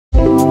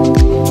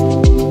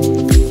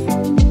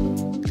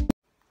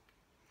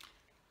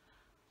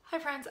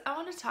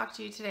want to talk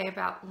to you today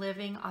about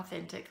living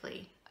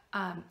authentically,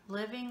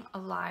 living a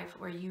life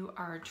where you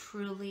are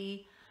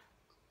truly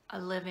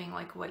living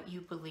like what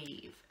you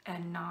believe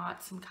and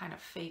not some kind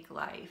of fake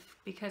life.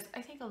 Because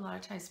I think a lot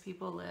of times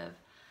people live,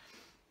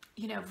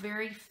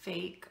 very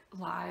fake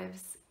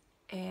lives,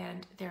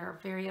 and they're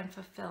very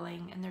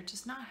unfulfilling and they're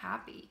just not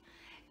happy.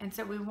 And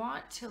so we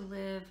want to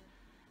live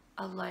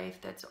a life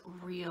that's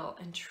real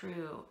and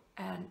true.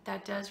 And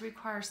that does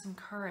require some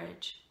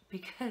courage,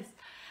 because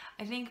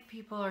I think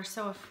people are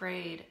so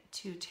afraid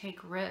to take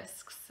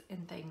risks in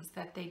things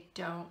that they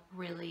don't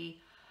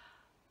really,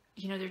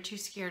 they're too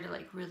scared to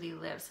like really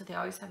live. So they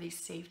always have these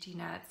safety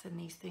nets and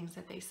these things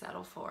that they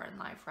settle for in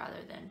life rather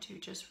than to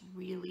just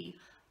really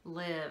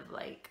live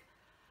like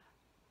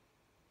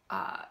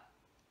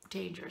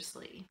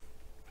dangerously.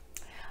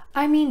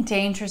 I mean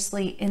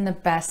dangerously in the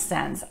best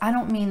sense. I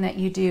don't mean that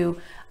you do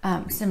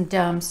some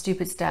dumb,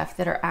 stupid stuff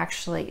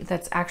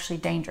that's actually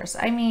dangerous.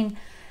 I mean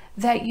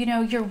that,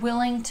 you're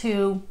willing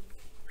to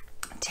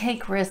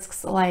take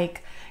risks,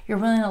 like you're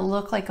willing to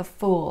look like a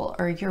fool,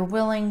 or you're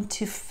willing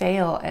to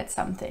fail at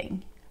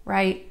something,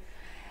 right?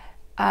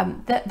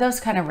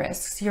 Those kind of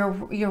risks. You're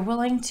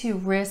willing to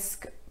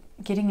risk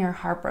getting your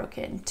heart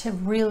broken to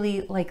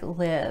really like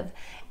live,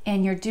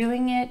 and you're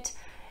doing it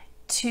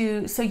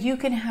so you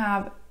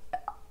can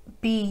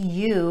be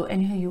you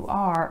and who you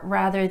are,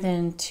 rather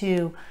than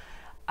to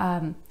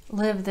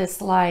live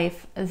this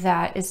life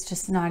that is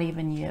just not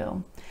even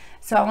you.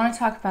 So I want to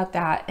talk about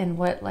that and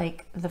what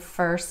like the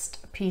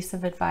first piece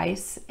of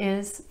advice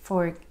is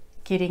for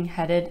getting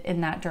headed in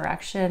that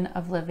direction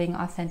of living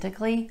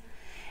authentically.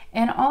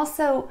 And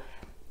also,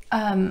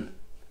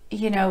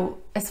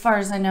 as far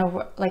as I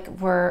know,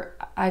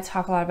 I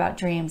talk a lot about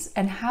dreams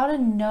and how to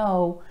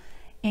know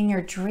in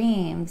your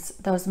dreams,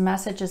 those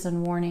messages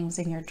and warnings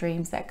in your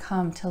dreams that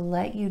come to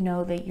let you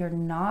know that you're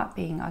not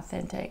being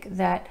authentic,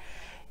 that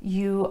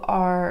you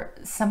are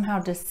somehow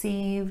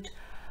deceived,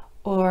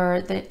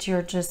 or that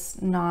you're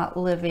just not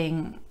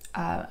living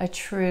a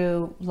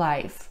true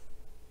life.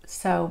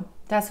 So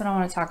that's what I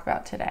want to talk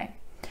about today.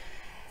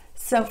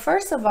 So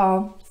first of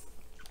all,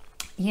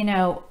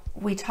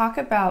 we talk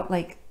about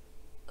like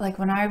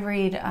when I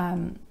read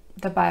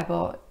the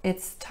Bible,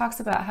 it talks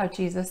about how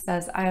Jesus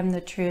says, I am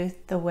the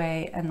truth, the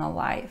way, and the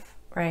life,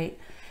 right?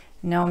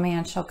 No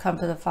man shall come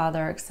to the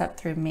Father except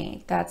through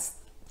me. That's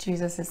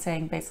Jesus is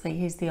saying basically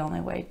he's the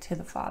only way to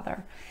the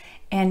Father.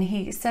 And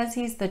he says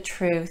he's the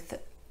truth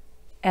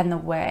and the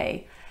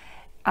way.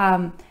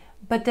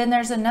 But then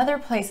there's another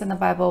place in the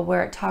Bible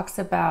where it talks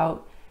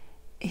about,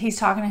 he's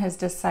talking to his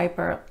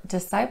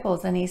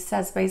disciples, and he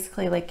says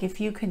basically like, if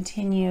you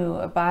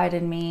abide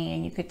in me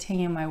and you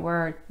continue my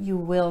word, you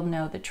will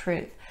know the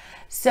truth.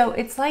 So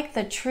it's like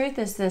the truth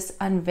is this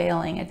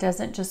unveiling. It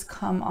doesn't just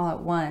come all at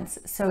once.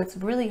 So it's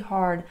really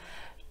hard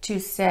to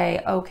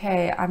say,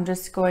 okay, I'm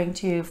just going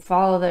to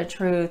follow the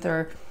truth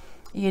or,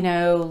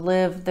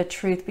 live the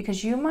truth,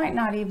 because you might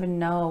not even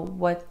know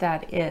what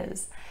that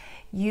is.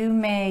 You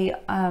may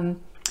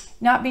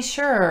not be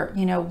sure,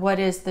 what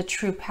is the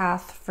true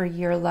path for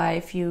your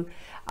life. You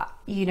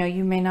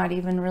may not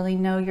even really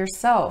know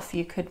yourself.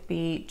 You could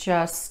be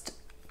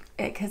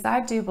because I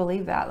do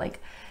believe that, like,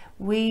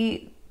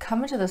 we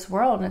come into this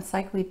world and it's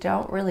like we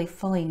don't really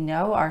fully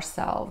know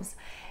ourselves.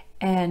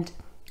 And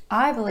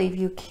I believe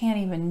you can't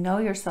even know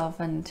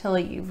yourself until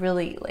you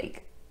really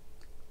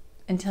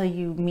until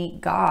you meet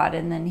God,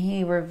 and then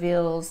he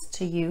reveals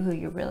to you who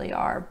you really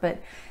are.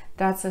 But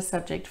that's a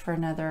subject for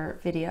another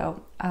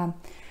video.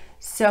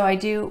 So I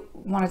do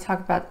want to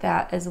talk about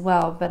that as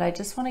well, but I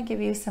just want to give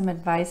you some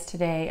advice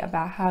today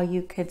about how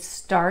you could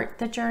start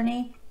the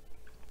journey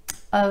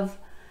of,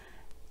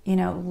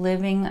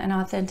 living an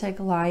authentic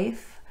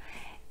life.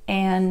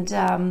 And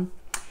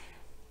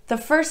the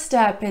first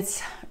step,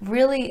 it's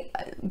really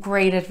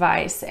great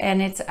advice,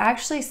 and it's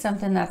actually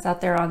something that's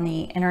out there on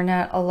the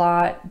internet a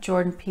lot.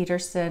 Jordan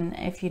Peterson,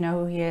 if you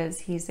know who he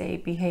is, he's a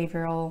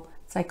behavioral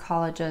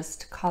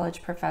psychologist,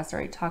 college professor.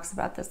 He talks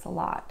about this a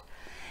lot.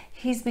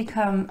 He's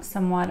become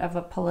somewhat of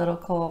a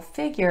political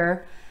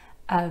figure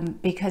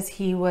because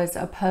he was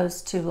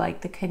opposed to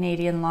like the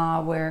Canadian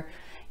law where,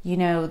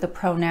 the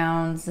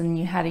pronouns, and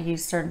you had to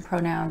use certain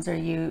pronouns or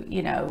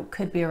you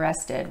could be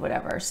arrested,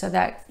 whatever. So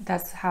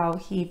that's how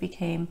he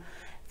became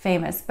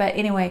famous. But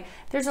anyway,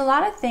 there's a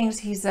lot of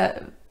things. He's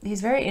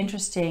very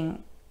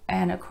interesting.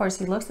 And of course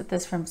he looks at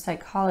this from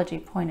psychology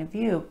point of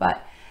view,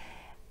 but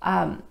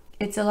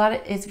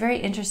it's very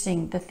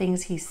interesting, the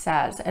things he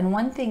says. And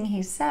one thing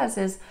he says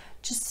is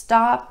just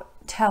stop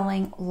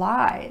telling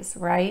lies,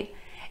 right?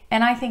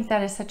 And I think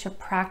that is such a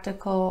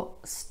practical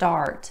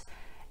start.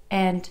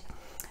 And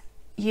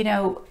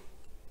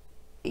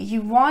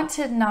you want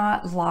to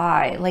not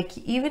lie. Like,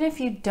 even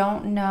if you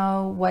don't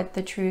know what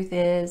the truth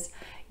is,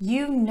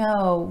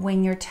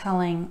 when you're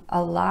telling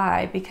a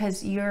lie,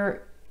 because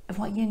you're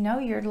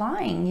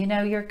lying,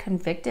 you're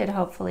convicted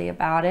hopefully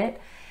about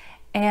it.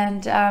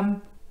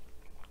 And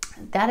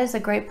that is a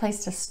great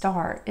place to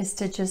start, is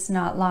to just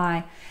not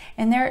lie.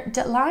 And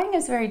lying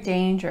is very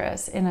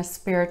dangerous in a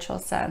spiritual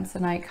sense.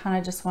 And I kind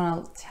of just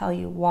want to tell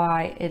you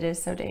why it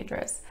is so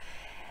dangerous.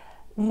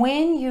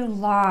 When you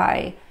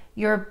lie,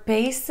 you're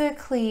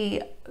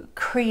basically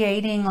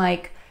creating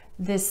like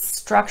this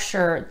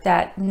structure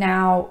that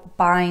now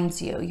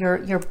binds you.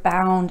 You're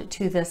bound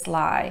to this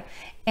lie.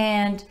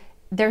 And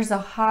there's a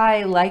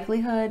high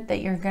likelihood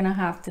that you're going to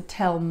have to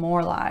tell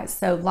more lies.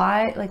 So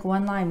like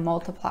one lie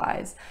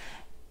multiplies,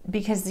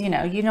 because, you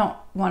don't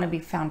want to be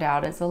found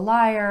out as a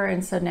liar.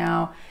 And so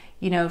now,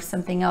 if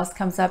something else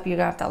comes up, you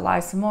have to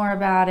lie some more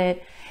about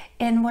it.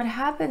 And what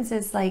happens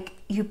is like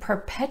you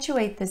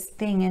perpetuate this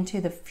thing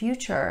into the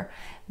future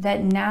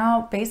that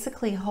now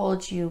basically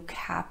holds you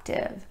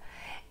captive.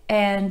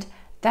 And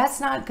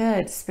that's not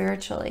good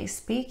spiritually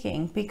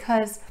speaking,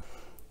 because,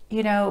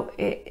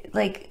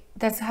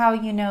 that's how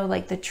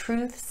like the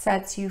truth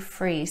sets you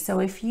free. So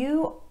if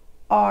you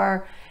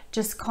are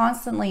just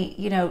constantly,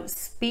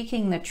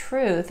 speaking the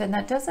truth, and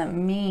that doesn't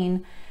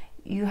mean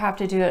you have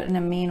to do it in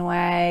a mean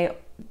way,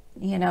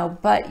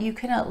 but you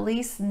can at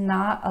least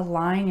not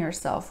align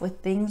yourself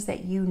with things that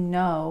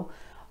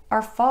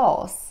are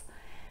false.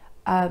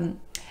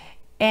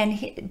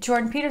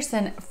 Jordan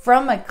Peterson,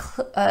 from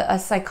a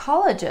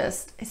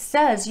psychologist,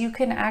 says you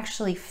can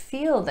actually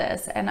feel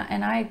this. And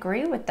I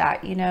agree with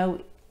that.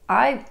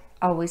 I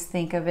always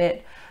think of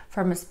it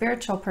from a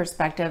spiritual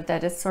perspective,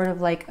 that it's sort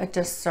of like a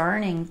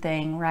discerning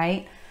thing,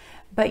 right?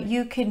 But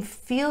you can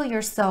feel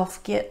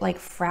yourself get like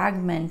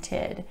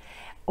fragmented,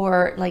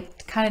 or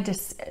like kind of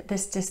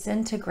this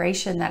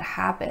disintegration that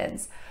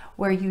happens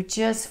where you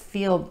just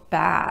feel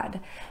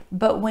bad.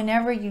 But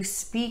whenever you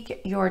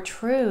speak your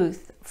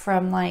truth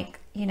from like,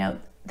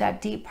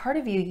 that deep part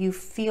of you, you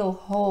feel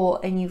whole,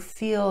 and you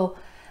feel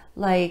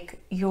like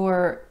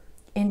you're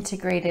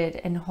integrated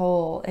and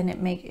whole, and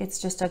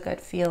it's just a good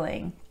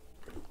feeling.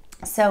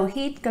 So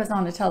he goes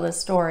on to tell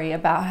this story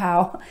about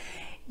how,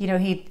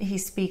 he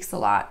speaks a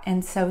lot.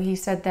 And so he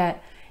said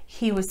that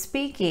he was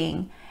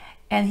speaking,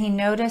 and he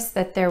noticed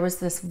that there was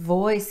this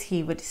voice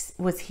he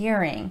was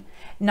hearing,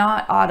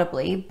 not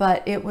audibly,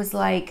 but it was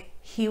like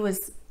he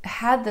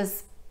had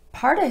this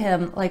part of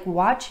him like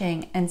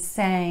watching and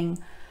saying,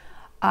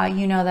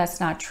 that's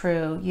not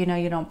true. You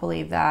don't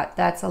believe that.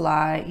 That's a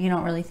lie. You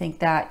don't really think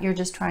that. You're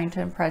just trying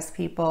to impress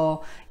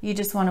people. You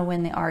just want to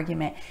win the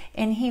argument.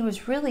 And he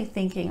was really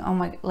thinking,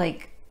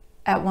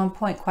 at one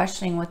point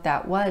questioning what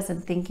that was,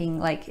 and thinking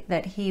like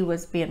that he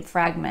was being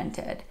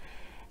fragmented,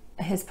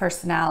 his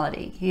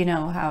personality.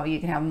 How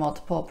you can have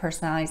multiple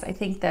personalities. I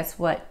think that's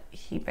what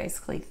he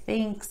basically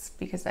thinks,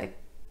 because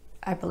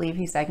I believe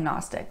he's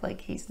agnostic,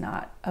 like he's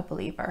not a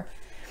believer.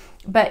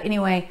 But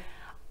anyway,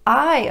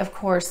 I, of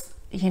course,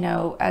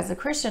 as a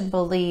Christian,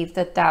 believe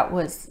that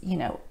was,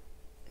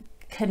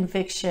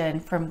 conviction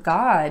from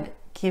God,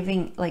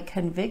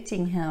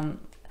 convicting him.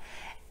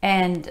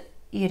 And,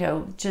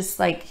 just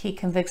like he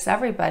convicts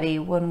everybody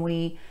when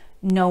we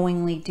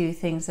knowingly do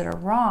things that are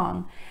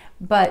wrong.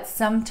 But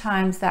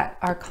sometimes that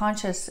our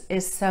conscience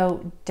is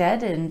so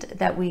deadened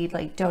that we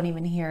don't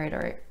even hear it,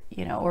 or,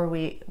 or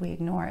we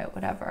ignore it,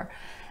 whatever.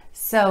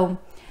 So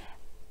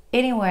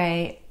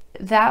anyway,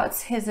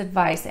 that's his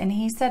advice. And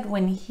he said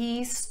when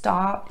he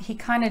stopped, he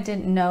kind of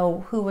didn't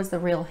know who was the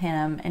real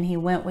him, and he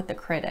went with the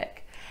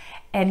critic.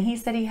 And he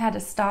said he had to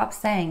stop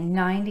saying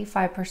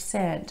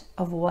 95%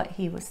 of what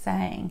he was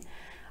saying,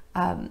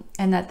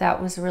 and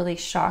that was really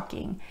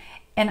shocking.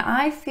 And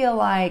I feel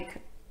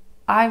like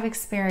I've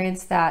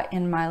experienced that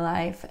in my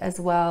life as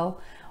well,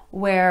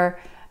 where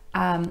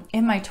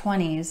in my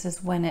 20s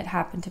is when it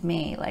happened to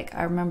me. Like,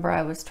 I remember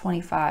I was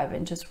 25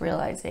 and just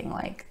realizing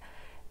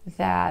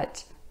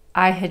that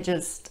I had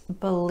just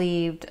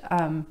believed,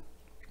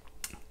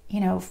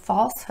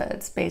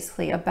 falsehoods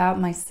basically about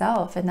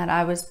myself, and that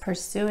I was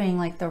pursuing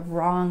the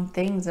wrong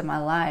things in my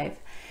life.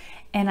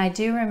 And I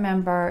do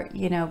remember,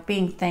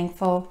 being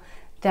thankful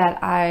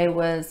that I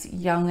was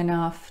young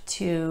enough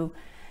to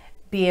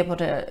be able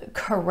to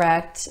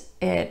correct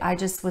it. I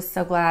just was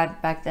so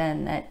glad back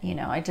then that,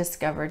 I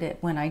discovered it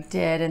when I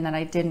did, and that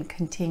I didn't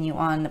continue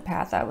on the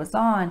path I was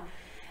on.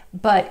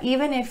 But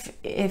even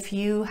if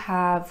you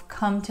have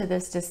come to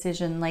this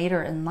decision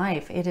later in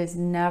life, it is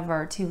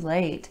never too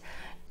late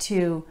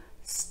to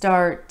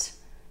start,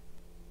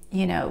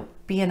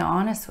 being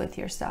honest with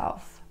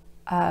yourself.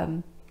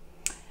 I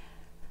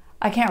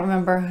can't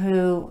remember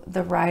who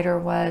the writer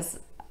was.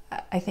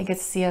 I think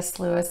it's C.S.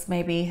 Lewis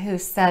maybe, who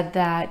said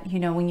that,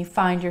 when you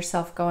find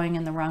yourself going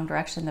in the wrong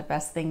direction, the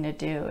best thing to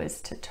do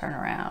is to turn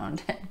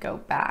around and go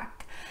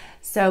back.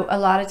 So a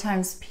lot of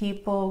times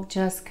people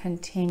just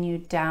continue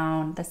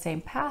down the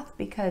same path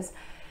because,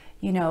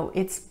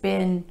 it's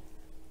been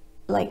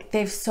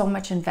they've so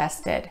much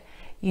invested,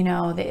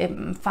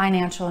 the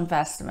financial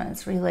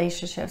investments,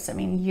 relationships,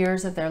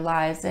 years of their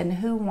lives. And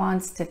who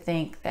wants to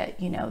think that,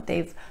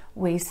 they've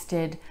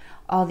wasted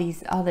all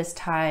this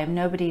time?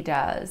 Nobody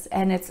does.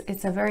 And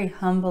it's a very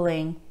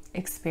humbling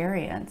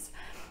experience,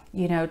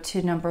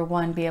 to, number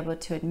one, be able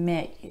to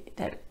admit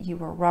that you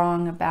were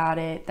wrong about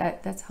it.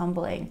 That's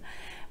humbling.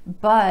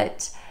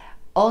 But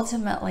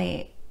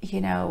ultimately,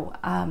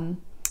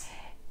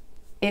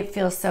 it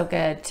feels so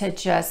good to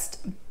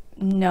just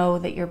know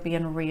that you're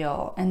being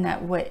real, and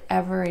that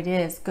whatever it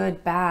is,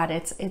 good, bad,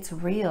 it's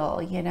real,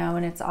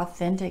 and it's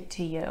authentic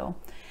to you.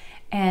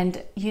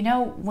 And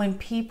when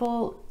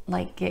people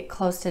like get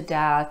close to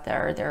death,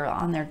 or they're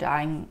on their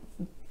dying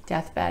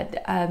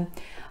deathbed,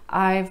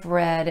 I've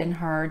read and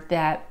heard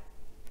that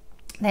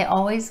they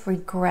always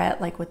regret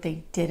like what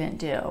they didn't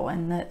do,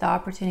 and the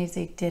opportunities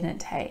they didn't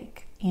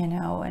take,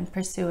 and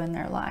pursue in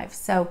their life.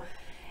 So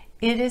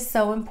it is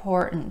so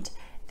important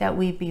that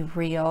we be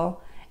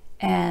real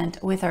and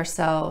with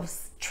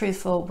ourselves,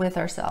 truthful with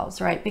ourselves,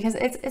 right? Because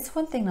it's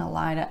one thing to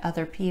lie to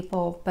other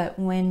people, but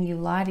when you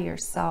lie to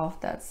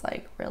yourself, that's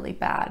like really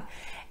bad.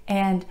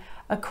 And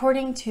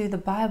according to the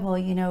Bible,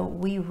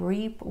 we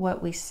reap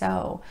what we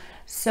sow.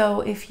 So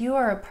if you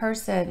are a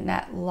person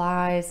that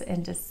lies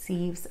and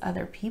deceives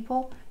other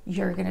people,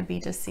 you're going to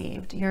be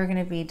deceived. You're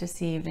going to be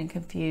deceived and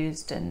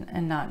confused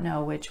and not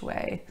know which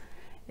way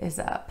is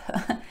up.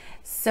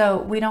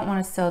 So we don't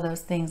want to sow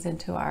those things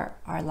into our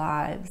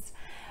lives.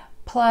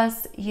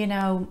 Plus,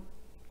 when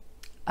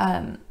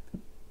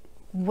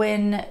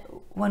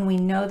we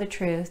know the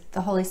truth,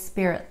 the Holy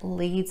Spirit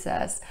leads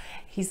us.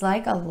 He's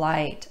like a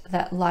light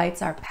that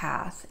lights our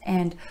path,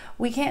 and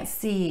we can't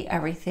see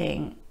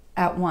everything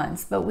at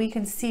once, but we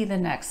can see the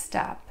next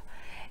step.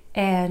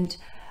 And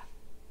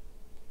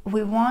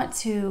we want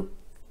to,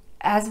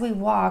 as we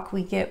walk,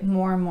 we get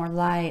more and more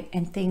light,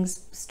 and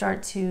things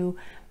start to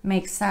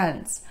make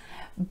sense.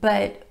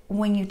 But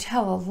when you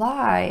tell a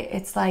lie,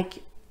 it's like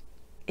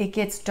it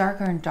gets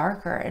darker and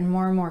darker and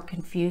more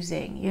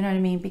confusing. You know what I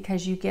mean?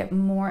 Because you get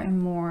more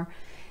and more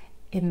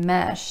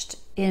enmeshed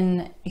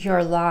in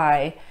your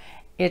lie.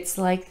 It's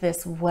like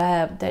this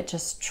web that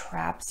just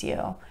traps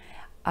you.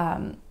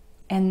 And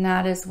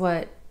that is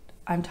what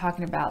I'm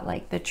talking about.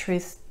 Like, the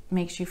truth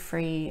makes you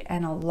free,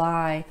 and a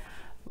lie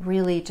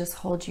really just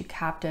holds you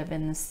captive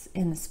in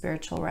the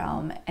spiritual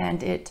realm.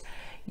 And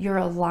you're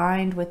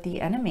aligned with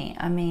the enemy.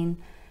 I mean,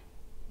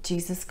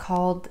 Jesus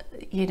called,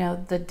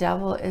 the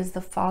devil is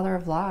the father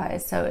of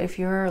lies. So if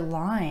you're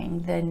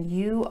lying, then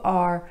you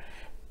are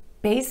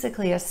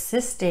basically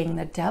assisting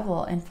the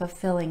devil in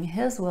fulfilling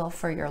his will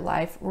for your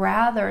life,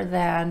 rather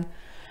than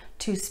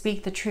to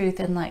speak the truth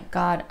and let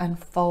God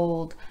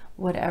unfold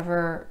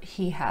whatever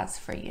he has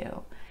for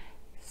you.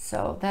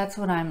 So that's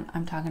what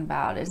I'm talking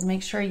about, is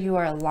make sure you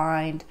are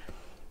aligned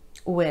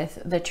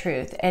with the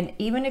truth. And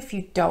even if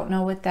you don't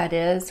know what that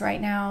is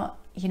right now,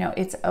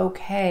 it's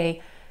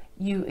okay.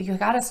 You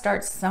got to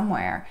start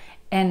somewhere.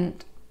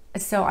 And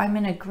so I'm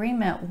in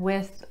agreement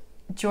with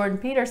Jordan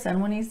Peterson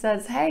when he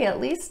says, hey, at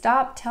least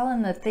stop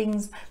telling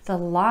the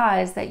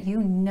lies that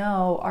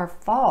are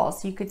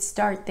false. You could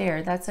start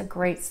there. That's a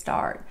great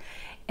start.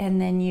 And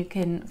then you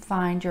can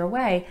find your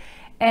way.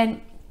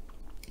 And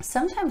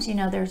sometimes,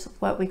 there's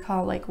what we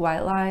call like white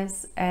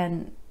lies,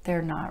 and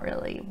they're not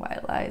really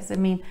white lies. I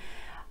mean,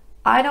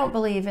 I don't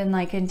believe in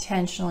like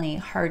intentionally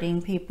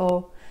hurting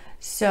people.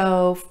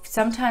 So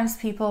sometimes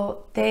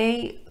people,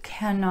 they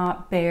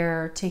cannot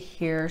bear to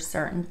hear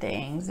certain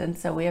things. And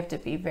so we have to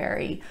be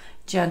very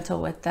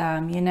gentle with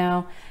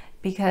them,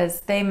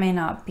 because they may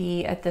not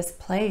be at this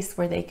place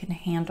where they can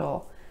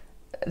handle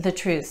the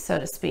truth, so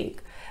to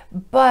speak.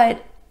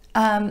 But,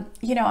 I'm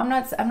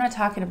not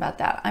talking about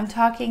that. I'm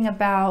talking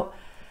about,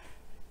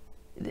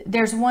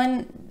 there's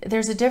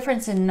a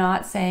difference in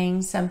not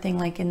saying something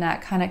like in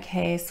that kind of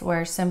case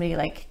where somebody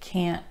like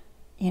can't,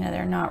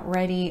 they're not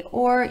ready,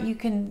 or you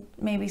can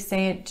maybe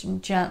say it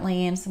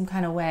gently in some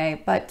kind of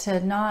way, but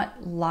to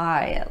not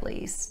lie, at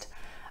least,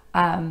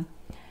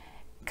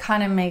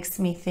 kind of makes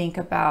me think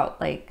about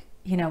like,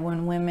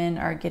 when women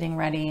are getting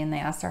ready and they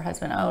ask their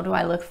husband, oh, do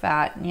I look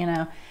fat?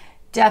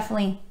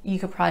 Definitely you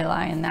could probably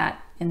lie in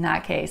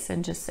that case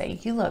and just say,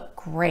 you look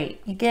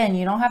great. Again,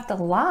 you don't have to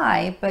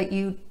lie, but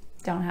you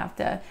don't have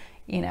to,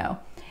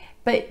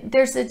 but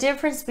there's a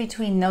difference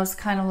between those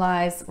kind of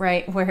lies,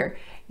 right? Where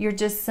you're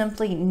just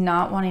simply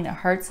not wanting to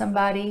hurt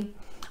somebody,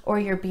 or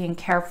you're being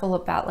careful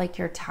about like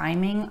your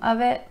timing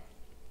of it.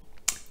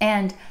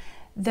 And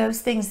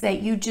those things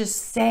that you just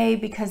say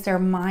because they're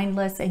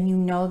mindless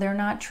and they're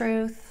not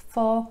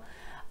truthful.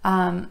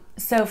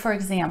 So for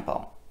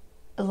example,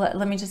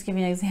 let me just give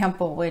you an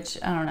example, which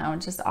I don't know,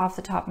 just off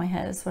the top of my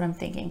head is what I'm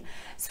thinking.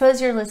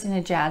 Suppose you're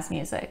listening to jazz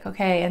music,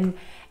 okay?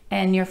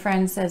 And your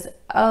friend says,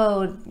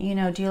 oh,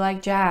 do you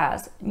like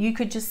jazz? You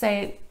could just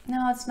say,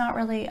 no, it's not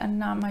really,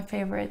 not my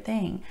favorite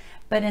thing.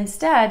 But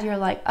instead you're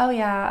like, oh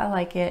yeah, I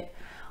like it.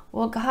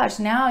 Well, gosh,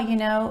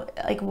 now,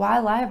 like, why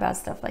lie about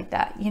stuff like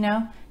that?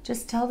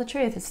 Just tell the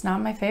truth. It's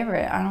not my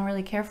favorite. I don't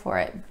really care for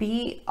it.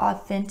 Be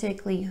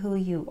authentically who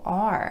you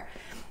are.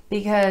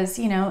 Because,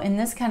 in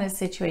this kind of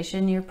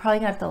situation, you're probably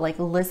gonna have to like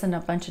listen to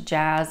a bunch of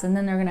jazz, and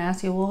then they're gonna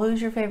ask you, well,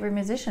 who's your favorite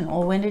musician?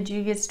 Well, when did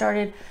you get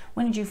started?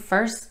 When did you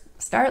first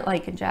start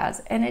liking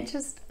jazz? And it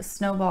just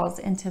snowballs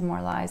into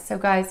more lies. So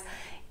guys,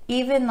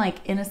 even like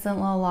innocent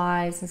little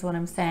lies is what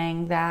I'm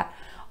saying, that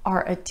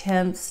are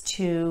attempts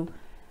to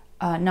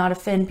not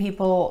offend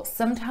people.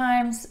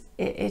 Sometimes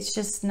it's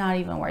just not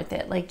even worth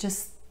it. Like,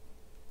 just,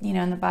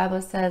 and the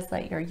Bible says,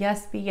 let your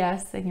yes be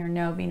yes and your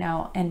no be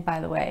no. And by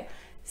the way,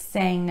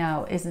 saying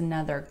no is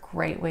another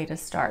great way to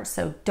start.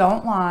 So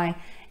don't lie,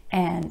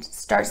 and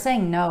start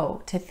saying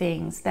no to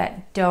things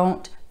that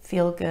don't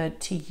feel good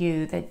to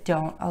you, that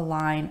don't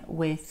align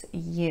with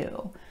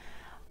you.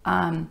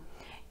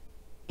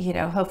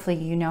 Hopefully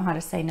you know how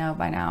to say no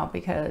by now,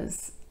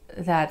 because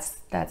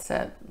that's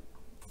a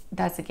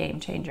game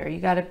changer. You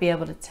got to be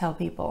able to tell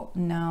people,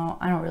 no,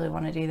 I don't really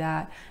want to do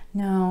that.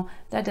 No,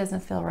 that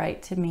doesn't feel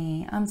right to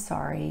me. I'm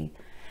sorry.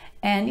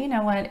 And you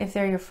know what? If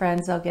they're your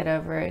friends, they'll get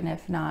over it. And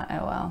if not,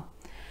 oh well.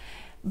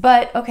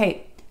 But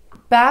okay,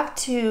 back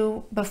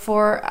to,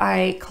 before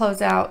I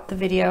close out the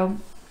video,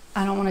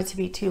 I don't want it to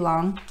be too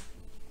long.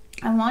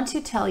 I want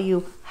to tell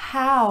you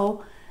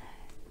how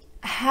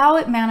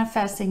it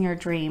manifests in your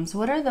dreams.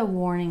 What are the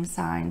warning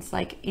signs,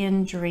 like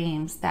in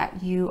dreams,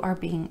 that you are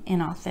being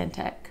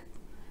inauthentic?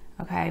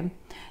 Okay,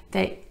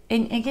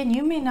 and again,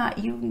 you may not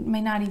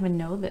even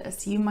know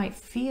this. You might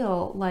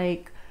feel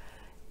like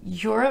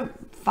you're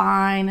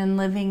fine and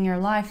living your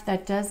life.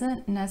 That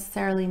doesn't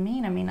necessarily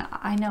mean,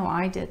 I know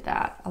I did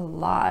that a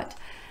lot,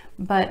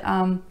 but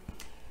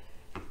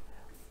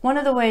one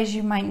of the ways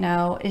you might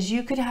know is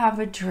you could have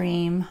a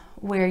dream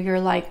where you're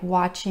like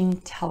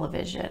watching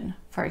television,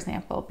 for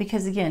example,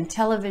 because again,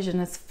 television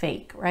is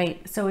fake,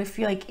 right? So if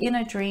you're like in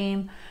a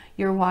dream,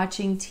 you're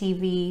watching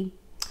TV,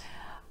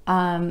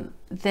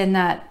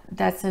 then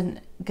that's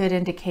a good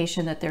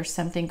indication that there's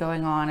something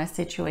going on, a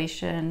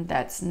situation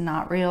that's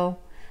not real,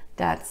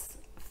 that's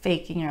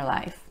fake in your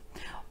life.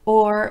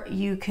 Or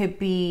you could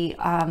be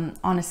on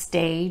a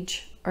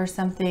stage or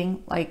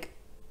something, like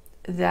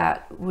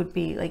that would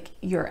be like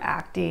you're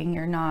acting,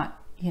 you're not,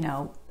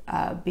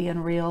 being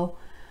real.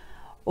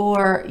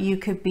 Or you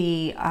could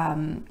be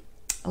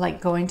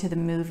like going to the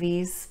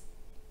movies,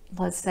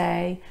 let's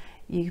say.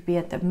 You could be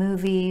at the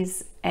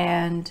movies,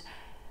 and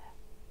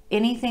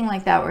anything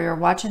like that, where you're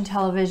watching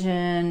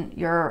television,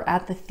 you're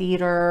at the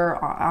theater,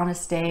 on a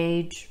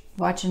stage,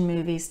 watching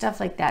movies, stuff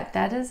like that.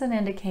 That is an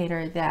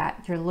indicator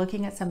that you're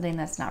looking at something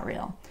that's not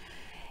real.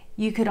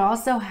 You could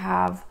also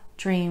have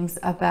dreams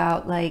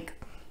about like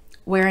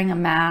wearing a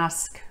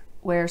mask,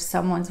 where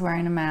someone's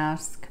wearing a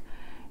mask.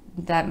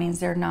 That means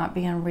they're not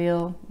being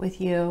real with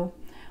you.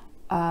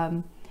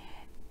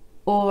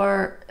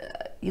 Or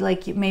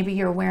like maybe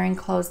you're wearing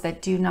clothes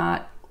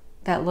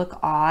that look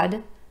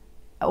odd,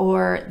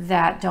 or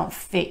that don't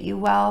fit you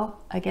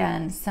well.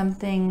 Again,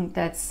 something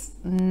that's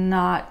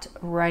not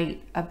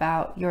right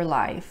about your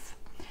life.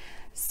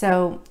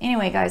 So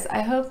anyway, guys,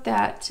 I hope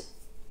that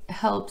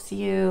helps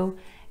you.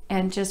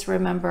 And just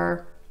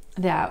remember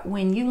that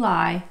when you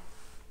lie,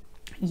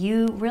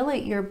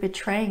 you're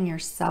betraying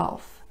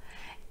yourself,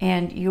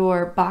 and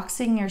you're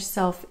boxing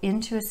yourself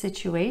into a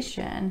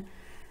situation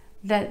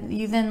that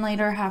you then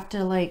later have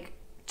to like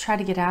try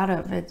to get out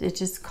of. It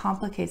just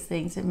complicates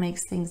things. It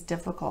makes things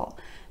difficult.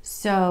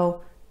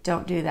 So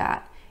don't do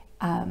that.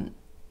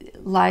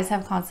 Lies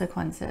have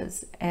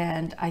consequences,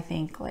 and I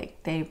think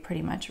like they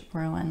pretty much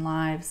ruin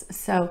lives.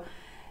 So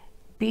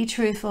be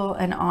truthful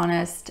and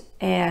honest,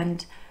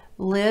 and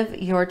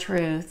live your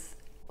truth.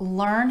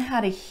 Learn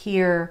how to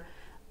hear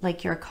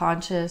like your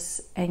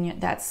conscious and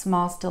that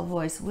small still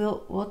voice.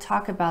 We'll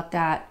talk about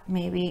that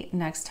maybe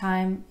next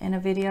time in a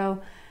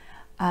video,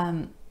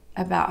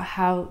 about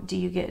how do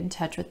you get in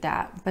touch with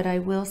that. But I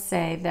will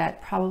say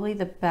that probably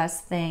the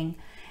best thing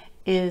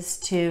is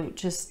to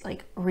just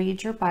like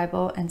read your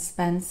Bible and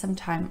spend some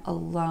time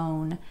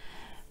alone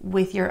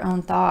with your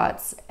own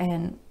thoughts,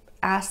 and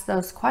ask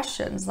those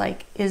questions,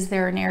 like, is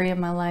there an area of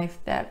my life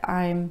that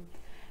I'm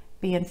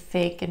being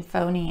fake and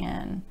phony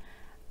in?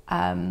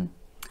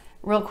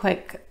 Real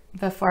quick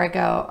before I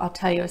go, I'll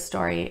tell you a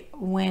story.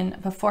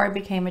 Before I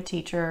became a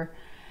teacher,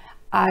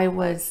 I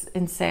was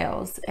in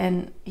sales,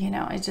 and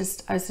I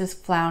was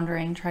just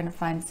floundering, trying to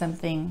find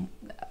something,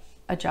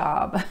 a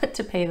job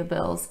to pay the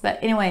bills.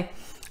 But anyway,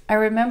 I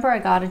remember I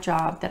got a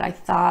job that I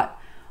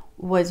thought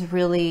was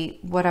really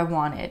what I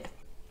wanted.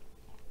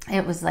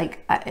 It was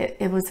like,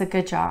 it was a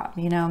good job,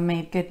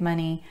 made good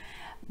money,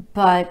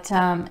 but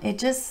it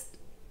just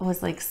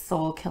was like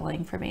soul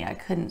killing for me. I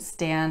couldn't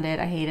stand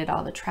it. I hated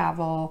all the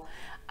travel.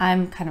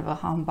 I'm kind of a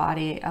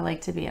homebody. I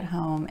like to be at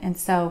home. And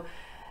so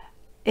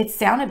it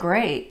sounded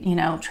great,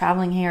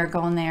 traveling here,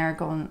 going there,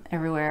 going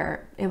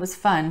everywhere. It was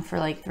fun for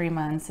like 3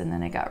 months, and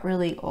then it got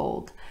really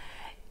old.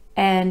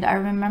 And I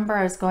remember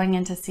I was going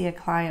in to see a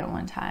client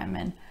one time,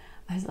 and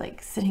I was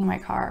like sitting in my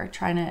car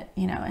trying to,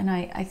 and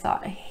I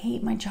thought, I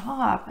hate my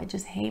job. I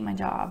just hate my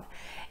job.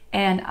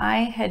 And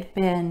I had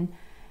been,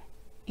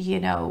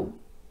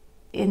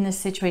 in this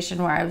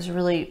situation where I was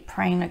really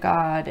praying to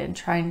God and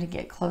trying to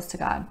get close to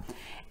God.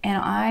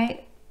 And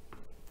I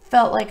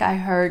felt like I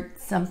heard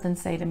something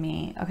say to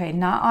me, okay,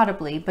 not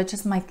audibly, but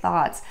just my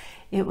thoughts.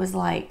 It was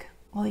like,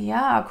 well,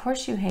 yeah, of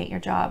course you hate your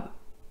job.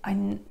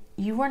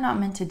 You were not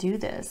meant to do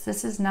this.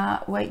 This is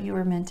not what you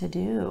were meant to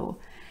do.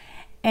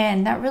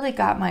 And that really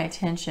got my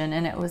attention.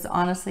 And it was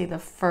honestly the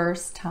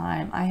first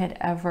time I had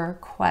ever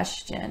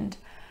questioned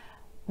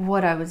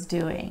what I was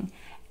doing,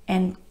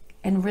 and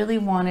really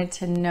wanted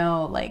to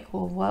know, like,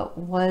 well, what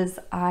was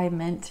I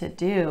meant to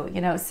do?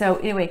 So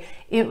anyway,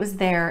 it was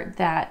there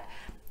that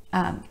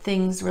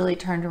things really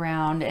turned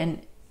around.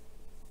 And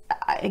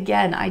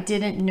again, I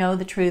didn't know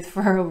the truth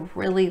for a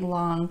really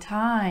long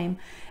time,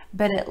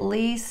 but at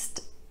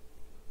least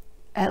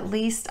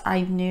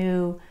I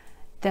knew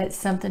that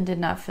something did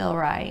not feel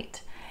right.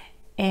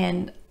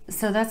 And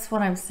so that's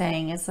what I'm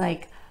saying, is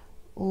like,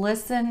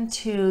 listen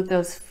to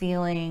those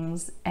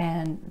feelings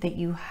and that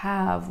you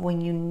have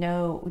when you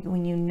know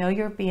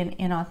you're being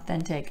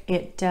inauthentic.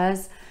 It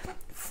does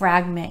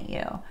fragment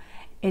you.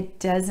 It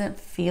doesn't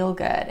feel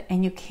good,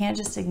 and you can't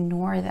just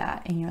ignore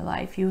that in your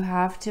life. You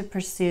have to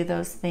pursue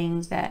those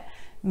things that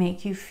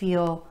make you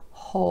feel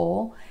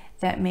whole,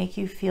 that make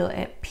you feel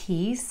at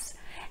peace,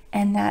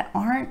 and that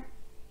aren't,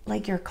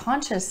 like, your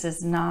conscience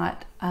is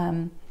not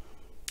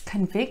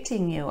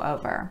convicting you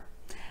over.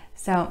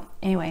 So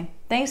anyway,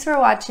 thanks for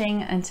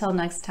watching. Until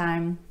next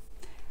time,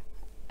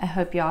 I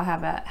hope y'all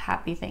have a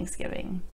happy Thanksgiving.